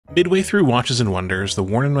Midway through Watches and Wonders, the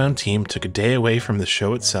Worn and Wound team took a day away from the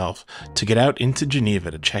show itself to get out into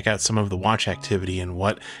Geneva to check out some of the watch activity in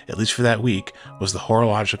what, at least for that week, was the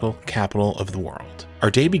horological capital of the world. Our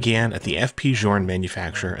day began at the FP Journe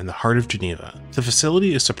manufacturer in the heart of Geneva. The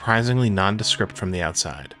facility is surprisingly nondescript from the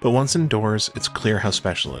outside, but once indoors, it's clear how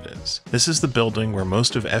special it is. This is the building where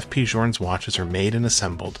most of FP Journe's watches are made and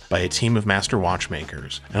assembled by a team of master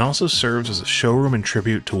watchmakers, and also serves as a showroom and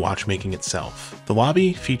tribute to watchmaking itself. The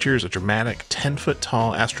lobby features a dramatic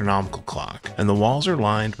 10-foot-tall astronomical clock, and the walls are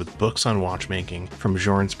lined with books on watchmaking from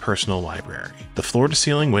Journe's personal library. The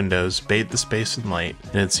floor-to-ceiling windows bathe the space in light,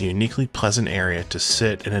 and it's a uniquely pleasant area to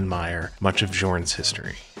sit and admire much of Journe's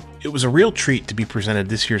history. It was a real treat to be presented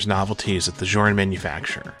this year's novelties at the Journe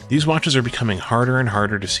manufacturer. These watches are becoming harder and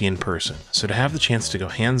harder to see in person, so to have the chance to go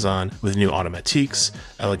hands-on with new automatiques,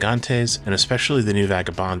 elegantes, and especially the new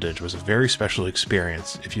vagabondage was a very special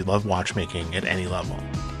experience if you love watchmaking at any level.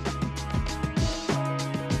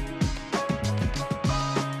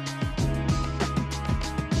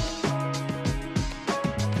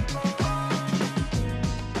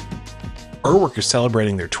 Urwerk is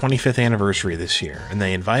celebrating their 25th anniversary this year, and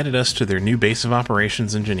they invited us to their new base of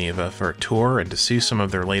operations in Geneva for a tour and to see some of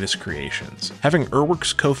their latest creations. Having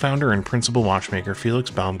Urwerk's co-founder and principal watchmaker Felix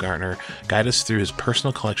Baumgartner guide us through his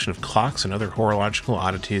personal collection of clocks and other horological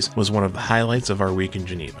oddities was one of the highlights of our week in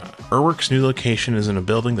Geneva. Urwerk's new location is in a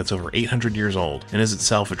building that's over 800 years old and is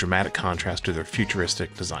itself a dramatic contrast to their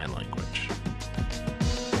futuristic design language.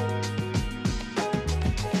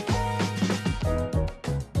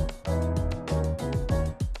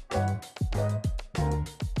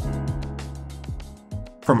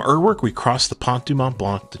 From Urwerk, we crossed the Pont du Mont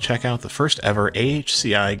Blanc to check out the first ever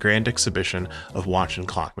AHCI Grand Exhibition of watch and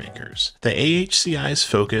clockmakers. The AHCI's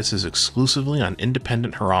focus is exclusively on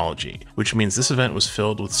independent horology, which means this event was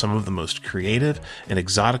filled with some of the most creative and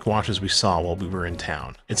exotic watches we saw while we were in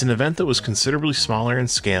town. It's an event that was considerably smaller in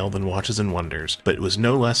scale than Watches and Wonders, but it was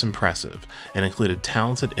no less impressive, and included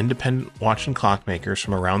talented independent watch and clockmakers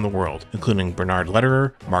from around the world, including Bernard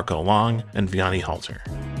Lederer, Marco Long, and Vianney Halter.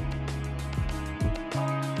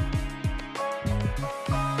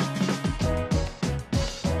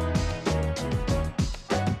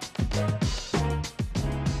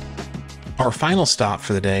 Our final stop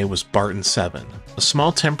for the day was Barton 7, a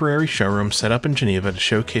small temporary showroom set up in Geneva to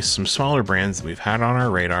showcase some smaller brands that we've had on our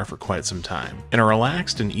radar for quite some time. In a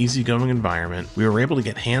relaxed and easygoing environment, we were able to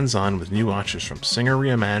get hands-on with new watches from Singer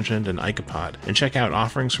Reimagined and Icopod and check out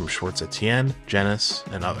offerings from Schwartz Etienne, Genis,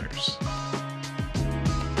 and others.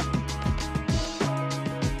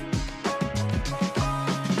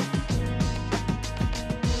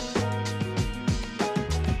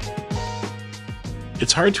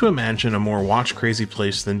 It's hard to imagine a more watch-crazy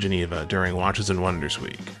place than Geneva during Watches and Wonders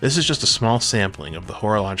Week. This is just a small sampling of the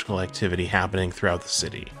horological activity happening throughout the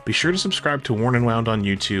city. Be sure to subscribe to Worn and Wound on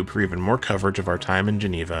YouTube for even more coverage of our time in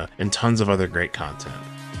Geneva and tons of other great content.